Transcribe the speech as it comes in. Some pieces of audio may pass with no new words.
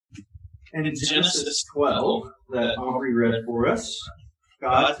In Genesis 12, that Aubrey read for us,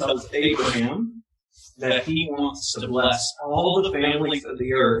 God tells Abraham that he wants to bless all the families of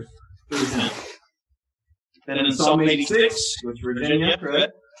the earth through him. Then in Psalm 86, which Virginia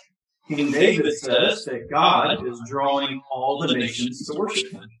read, King David says that God is drawing all the nations to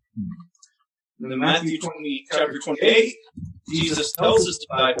worship him. In Matthew chapter 28, Jesus tells his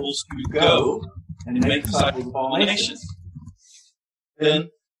disciples to go and make disciples of all nations. Then,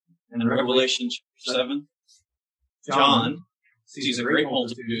 in Revelation chapter 7, John sees a great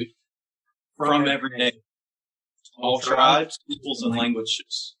multitude from every nation, all tribes, peoples, and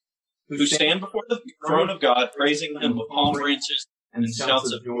languages, who stand before the throne of God, praising him with palm branches and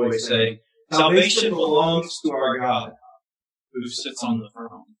shouts of joy, saying, "Salvation belongs to our God, who sits on the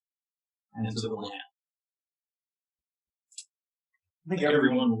throne, and to the Lamb." I think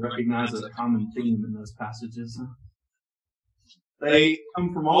everyone will recognize a common theme in those passages. They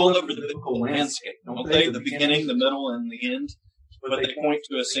come from all over the biblical landscape, don't they? The beginning, the middle, and the end. But they point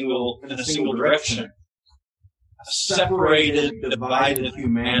to a single direction. A separated, divided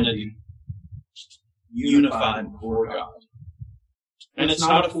humanity, unified before God. And it's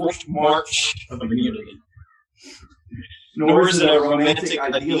not a forced march of unity. Nor is it a romantic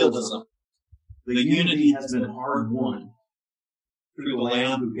idealism. The unity has been hard won through the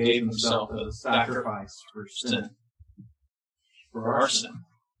Lamb who gave himself as a sacrifice for sin, for our sin.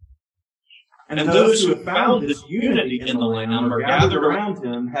 And those who have found this unity in the Lamb are gathered around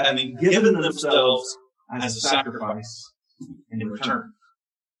him, having given themselves as a sacrifice in return.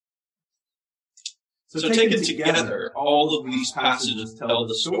 So taken together, all of these passages tell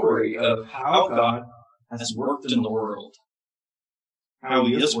the story of how God has worked in the world, how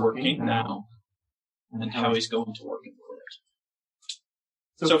he is working now, and how he's going to work in the world.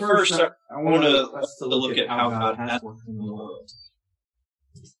 So first, I want us to look at how God has worked in the world.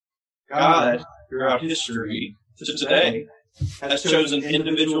 God, throughout history to today, has chosen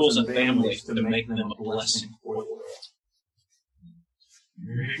individuals and families to make them a blessing for the world.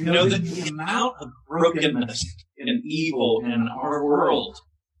 You know, the amount of brokenness and evil in our world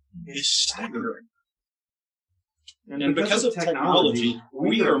is staggering. And because of technology,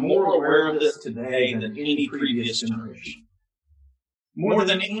 we are more aware of this today than any previous generation. More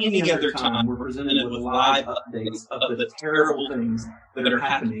than any other time, we're presented with live updates of the terrible things that are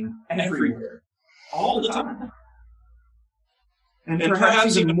happening everywhere, all the time. And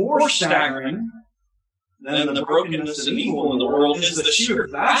perhaps even more staggering than the brokenness and evil in the world is the sheer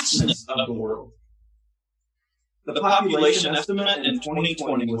vastness of the world. The population estimate in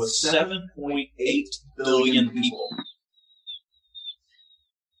 2020 was 7.8 billion people.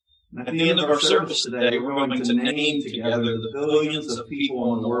 At the end of our service today, we're going to name together the billions of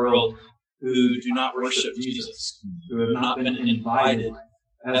people in the world who do not worship Jesus, who have not been invited,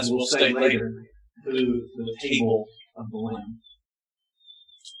 as we'll say later, to the table of the Lamb.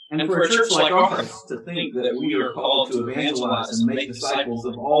 And for a church like ours to think that we are called to evangelize and make disciples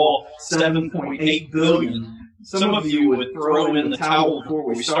of all 7.8 billion, some of you would throw in the towel before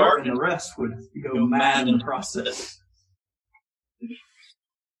we start, and the rest would go mad in the process.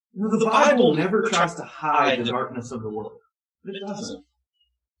 The Bible never tries to hide the darkness of the world. It doesn't.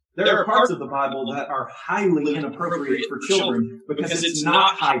 There are parts of the Bible that are highly inappropriate for children because it's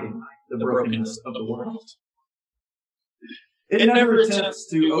not hiding the brokenness of the world. It never attempts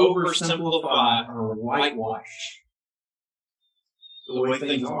to oversimplify or whitewash the way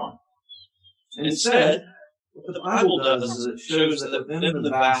things are. And instead, what the Bible does is it shows that within the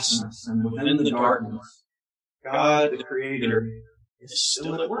vastness and within the darkness, God, the Creator, is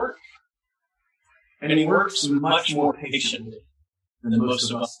still at work. And he works much more patiently than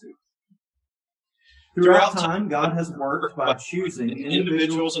most of us do. Throughout time, God has worked by choosing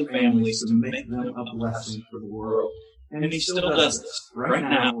individuals and families to make them a blessing for the world. And he still does this right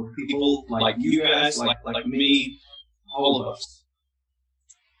now with people like you guys, like me, all of us.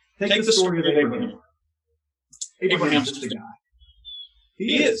 Take the story of Abraham. Abraham's just a guy.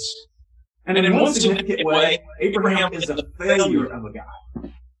 He is. And in one significant way, Abraham is a failure of a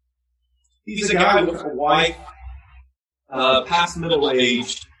guy. He's a guy with a wife, past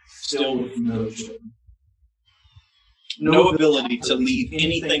middle-aged, still with no children. No ability to leave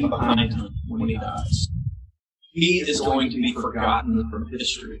anything behind him when he dies. He is going to be forgotten from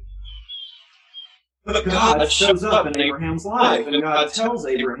history. But God shows up in Abraham's life, and God tells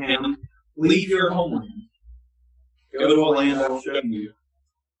Abraham, leave your homeland. Go to a land I will show you.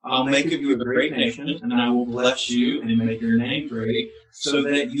 I'll make of you a great nation, and I will bless you and make your name great, so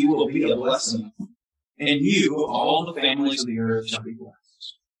that you will be a blessing. And you, all the families of the earth, shall be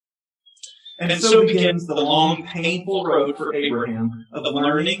blessed. And so begins the long, painful road for Abraham of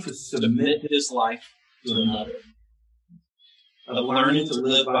learning to submit his life to another, of learning to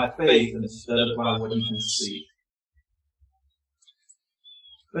live by faith instead of by what he can see.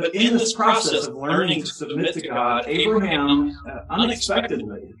 But in this process of learning to submit to God, Abraham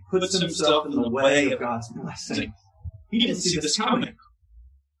unexpectedly puts himself in the way of God's blessing. He didn't see this coming.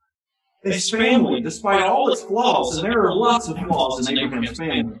 His family, despite all its flaws, and there are lots of flaws in Abraham's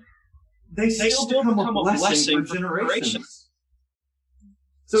family, they still become a blessing for generations.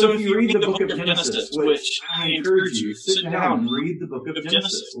 So if you read the book of Genesis, which I encourage you, sit down and read the book of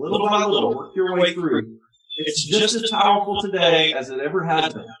Genesis, little by little, work your way through. It's just as powerful today as it ever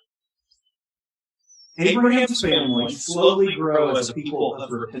has been. Abraham's family slowly grow as a people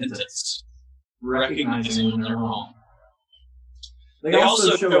of repentance, recognizing when they're wrong. They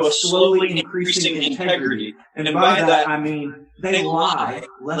also show a slowly increasing integrity, and by that I mean they lie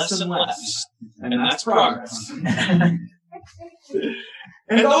less and less, and that's progress.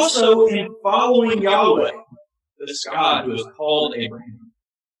 And also in following Yahweh, this God who has called Abraham,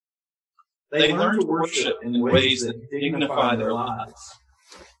 they learn to worship in ways that dignify their lives.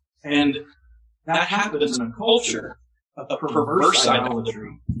 And that happens in a culture of perverse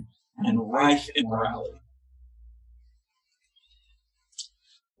idolatry and rife immorality.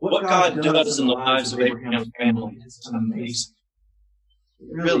 What God does in the lives of Abraham's family is amazing. It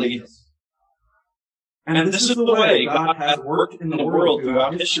really is. And this is the way God has worked in the world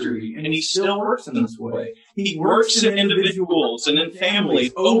throughout history, and He still works in this way. He works in individuals and in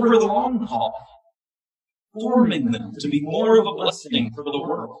families over the long haul, forming them to be more of a blessing for the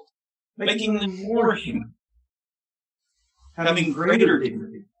world, making them more human, having greater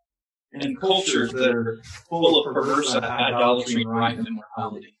dignity in cultures that are full of perverse idolatry and rife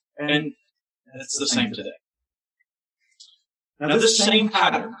immorality. And it's the same today. Now, this same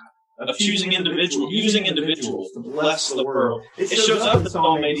pattern of using individuals to bless the world, it shows up in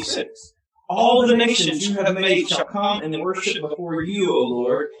Psalm 86. All the nations you have made shall come and worship before you, O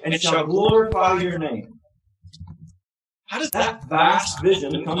Lord, and shall glorify your name. How does that vast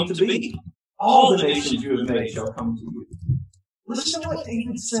vision come to be? All the nations you have made shall come to you. Listen to what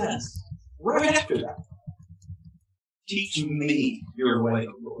David says right after that. Teach me your way,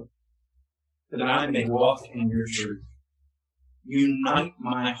 O Lord, that I may walk in your truth. Unite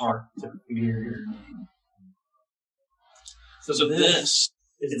my heart to fear your name. So this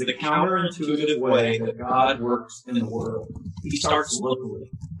is the counterintuitive way that God works in the world. He starts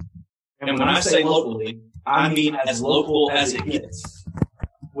locally. And when I say locally, I mean as local as it gets.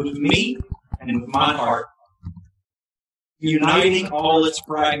 With me and with my heart. Uniting all its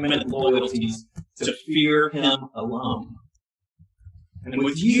fragmented loyalties to fear Him alone. And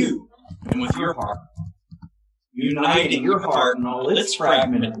with you and with your heart. Uniting your heart and all its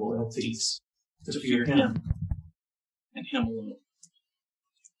fragmented loyalties to fear Him and Him alone.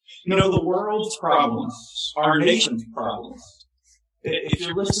 You know, the world's problems, our nation's problems, if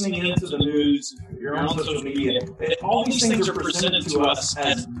you're listening into the news, if you're on social media, all these things are presented to us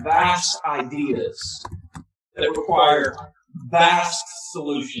as vast ideas that require vast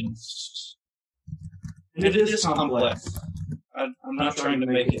solutions. And it is complex. I'm not trying to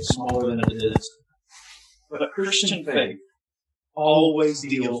make it smaller than it is. But a Christian faith always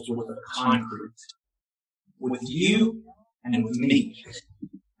deals with the concrete, with you and with me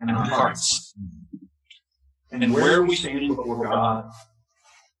and our hearts, and where we stand before God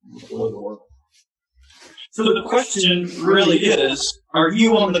and before the world. So the question really is, are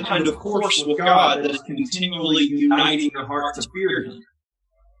you on the kind of course with God that is continually uniting your heart to fear Him?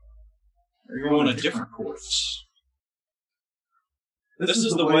 Or are you on a different course? This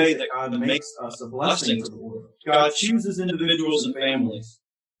is the way that God makes us a blessing to the world. God chooses individuals and families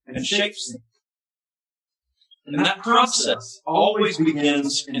and shapes them. And that process always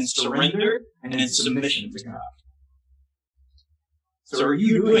begins in surrender and in submission to God. So are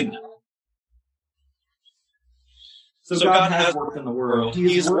you doing that? So God has worked in the world.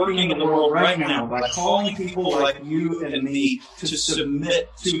 He is working in the world right now by calling people like you and me to submit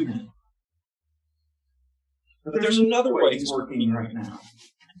to Him. But there's another way He's working right now.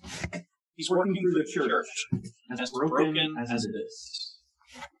 He's working through the church, as broken as it is.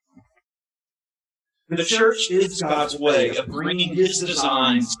 The church is God's way of bringing His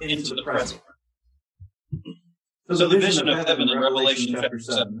designs into the present. So the vision of heaven in Revelation chapter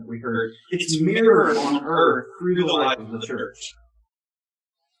 7 that we heard, it's mirrored on earth through the life of the church.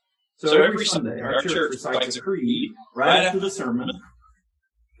 So every Sunday, our church recites a creed right after the sermon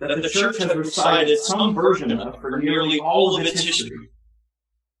that the church has recited some version of for nearly all of its history.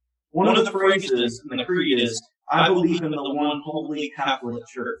 One of the phrases in the creed is, I believe in the one holy Catholic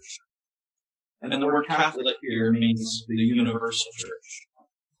Church. And the word Catholic here means the universal church.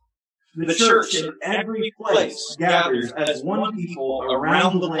 The church in every place gathers as one people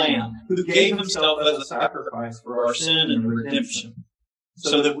around the Lamb who gave himself as a sacrifice for our sin and redemption,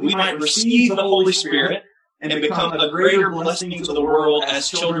 so that we might receive the Holy Spirit and become a greater blessing to the world as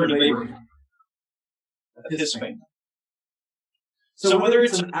children of Abraham, of his family. So whether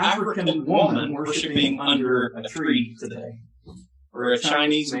it's an African woman worshiping under a tree today, or a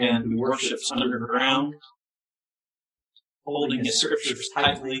Chinese man who worships underground, holding his scriptures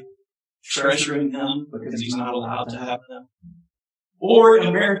tightly, treasuring them because he's not allowed to have them, or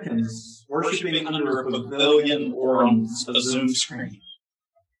Americans worshiping under a pavilion or on a Zoom screen,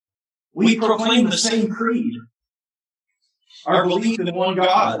 we proclaim the same creed. Our belief in one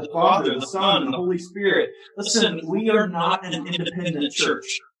God, the Father, the Son, and the Holy Spirit. Listen, we are not an independent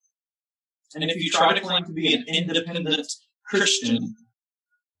church. And if you try to claim to be an independent Christian,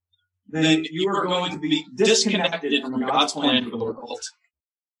 then you are going to be disconnected from God's plan for the world.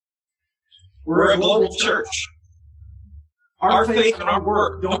 We're a global church. Our faith and our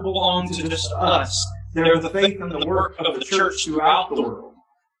work don't belong to just us. They're the faith and the work of the church throughout the world.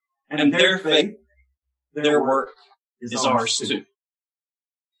 And their faith, their work, is ours too.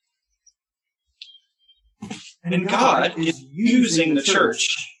 And God is using the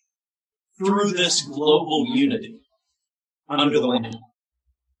church through this global unity under the Lamb.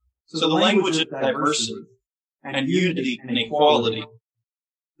 So the language of diversity and unity and equality,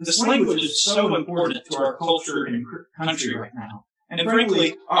 this language is so important to our culture and country right now. And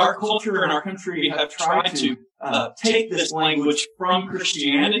frankly, our culture and our country have tried to take this language from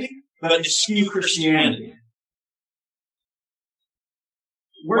Christianity, but eschew Christianity.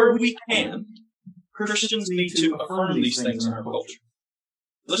 Where we can, Christians need to affirm these things in our culture.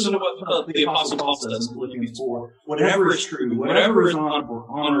 Listen to what the Apostle Paul says in Philippians 4. Whatever is true, whatever is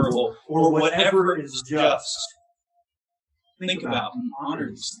honorable, or whatever is just. Think about and honor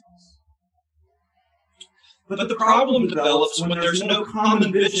these things. But the problem develops when there's no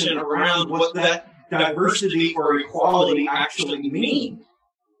common vision around what that diversity or equality actually mean.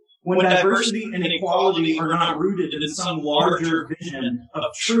 When diversity and equality are not rooted in some larger vision of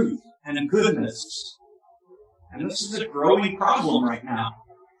truth and goodness. And this is a growing problem right now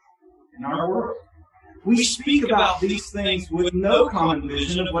in our world. We speak about these things with no common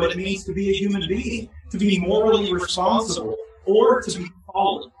vision of what it means to be a human being, to be morally responsible, or to be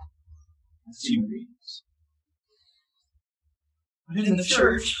fallen as human beings. But in the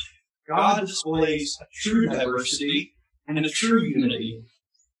church, God displays a true diversity and a true unity.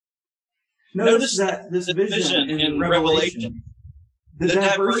 Notice that this vision in Revelation, the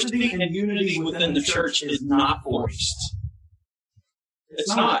diversity and unity within the church is not forced.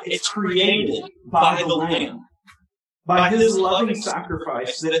 It's not. It's created by the Lamb, by His loving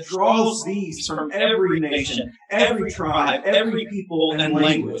sacrifice that draws these from every nation, every tribe, every people and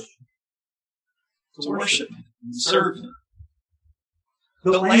language to worship Him and serve Him.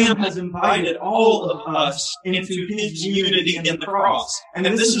 The Lamb has invited all of us into His unity in the cross. And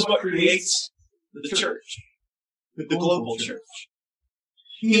this is what creates the church, the global church.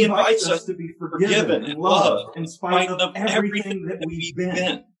 He invites us to be forgiven and loved in spite of everything that we've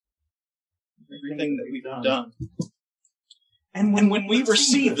been, everything that we've done. And when we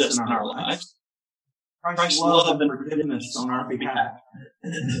receive this in our lives, Christ's love and forgiveness on our behalf,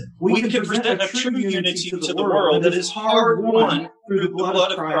 we can present a true unity to the world that is hard won through the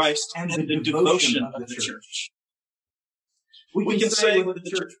blood of Christ and the devotion of the church. We can say with the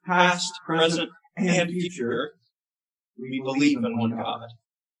church past, present, and future, we believe in one God,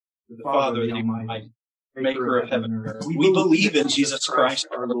 the Father, the Almighty, maker of heaven and earth. We believe in Jesus Christ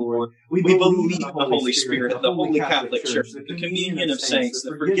our Lord. We believe in the Holy Spirit, the Holy Catholic Church, the communion of saints,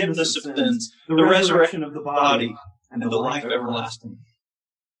 the forgiveness of sins, the resurrection of the body, and the life everlasting.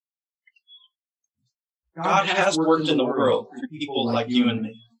 God has worked in the world through people like you and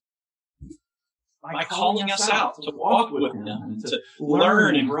me, by calling us out to walk with Him, and to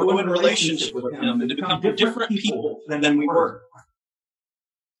learn and grow in relationship with Him, and to become different people than we were.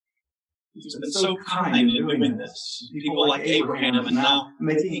 He's been so kind in doing this. People like Abraham, and now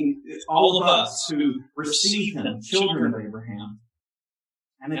making all of us who receive Him children of Abraham.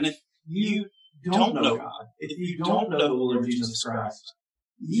 And if you don't know God, if you don't know the Lord Jesus Christ,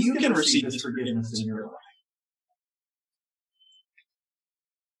 you can receive His forgiveness in your life.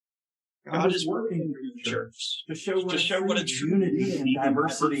 God is working through the church to show what a unity and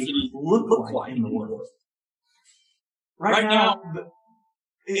diversity look like in the world. Right now,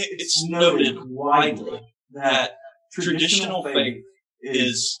 it's noted widely that traditional faith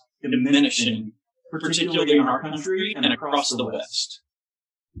is diminishing, particularly in our country and across the West.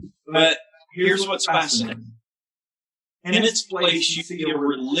 But here's what's fascinating. In its place, you see a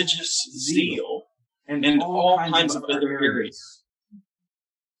religious zeal and all kinds of other areas.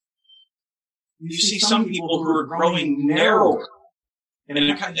 You see some people who are growing narrower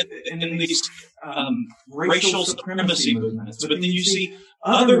in these racial supremacy movements, but then you see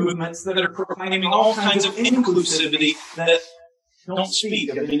other movements that are proclaiming all kinds of inclusivity that don't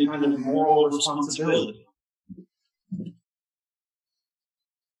speak of any kind of moral responsibility.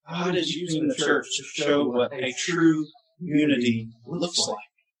 God is using the church to show what a true unity looks like.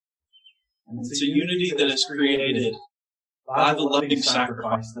 And it's a unity that is created by the loving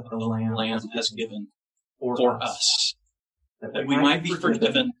sacrifice that the Lamb has given for us. That we might be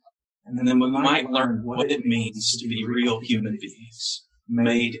forgiven, and then we might learn what it means to be real human beings,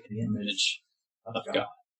 made in the image of God.